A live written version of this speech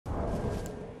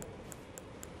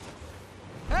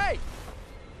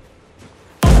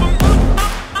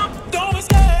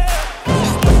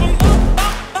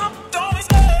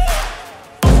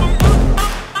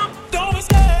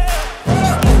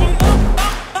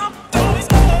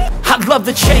love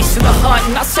the chase and the hunt,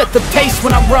 and I set the pace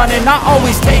when I'm running. I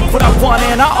always take what I want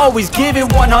and I always give it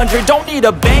 100. Don't need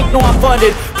a bank, no I'm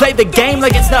funded. Play the game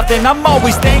like it's nothing. I'm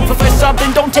always thankful for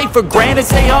something. Don't take for granted,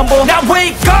 stay humble. Now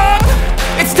wake up!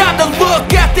 It's time to look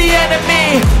at the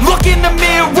enemy. Look in the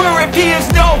mirror if he is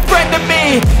no friend to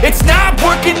me. It's not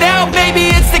working out, maybe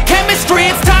it's the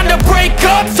chemistry. It's time to break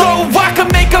up so I can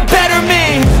make a better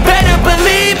me. Better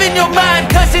believe in your mind,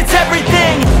 cause it's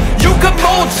everything. You can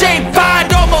mold, shape,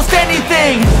 find almost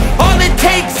anything. All it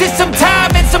takes is some time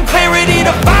and some clarity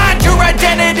to find your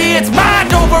identity. It's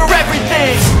mind over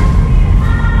everything.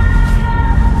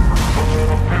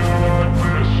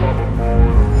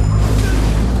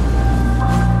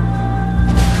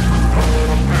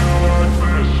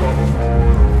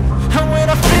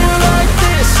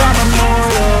 I'm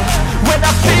immortal. When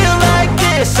I feel like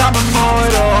this, I'm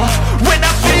immortal. When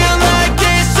I feel like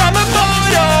this, I'm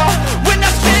immortal. When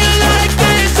I feel like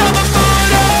this, I'm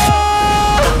immortal.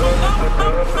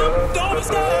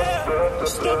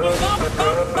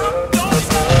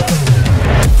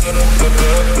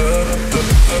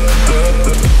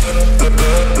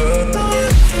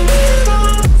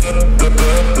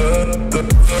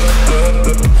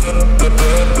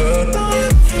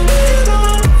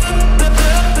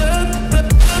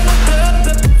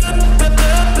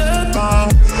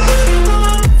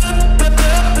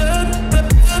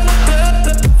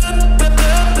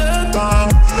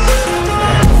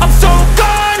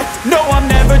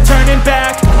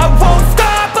 back. I won't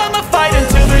stop, I'ma fight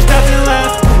until there's nothing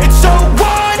left. It's so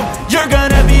on, you're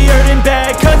gonna be hurting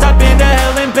bad, cause I've been to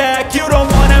hell and back. You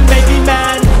don't wanna make me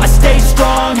mad, I stay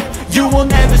strong, you will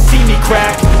never see me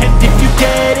crack. And if you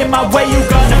get in my way, you're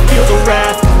gonna feel the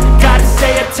wrath. Gotta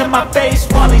say it to my face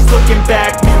while he's looking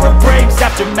back. Mirror breaks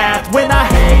after math, when I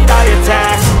hate I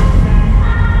attack.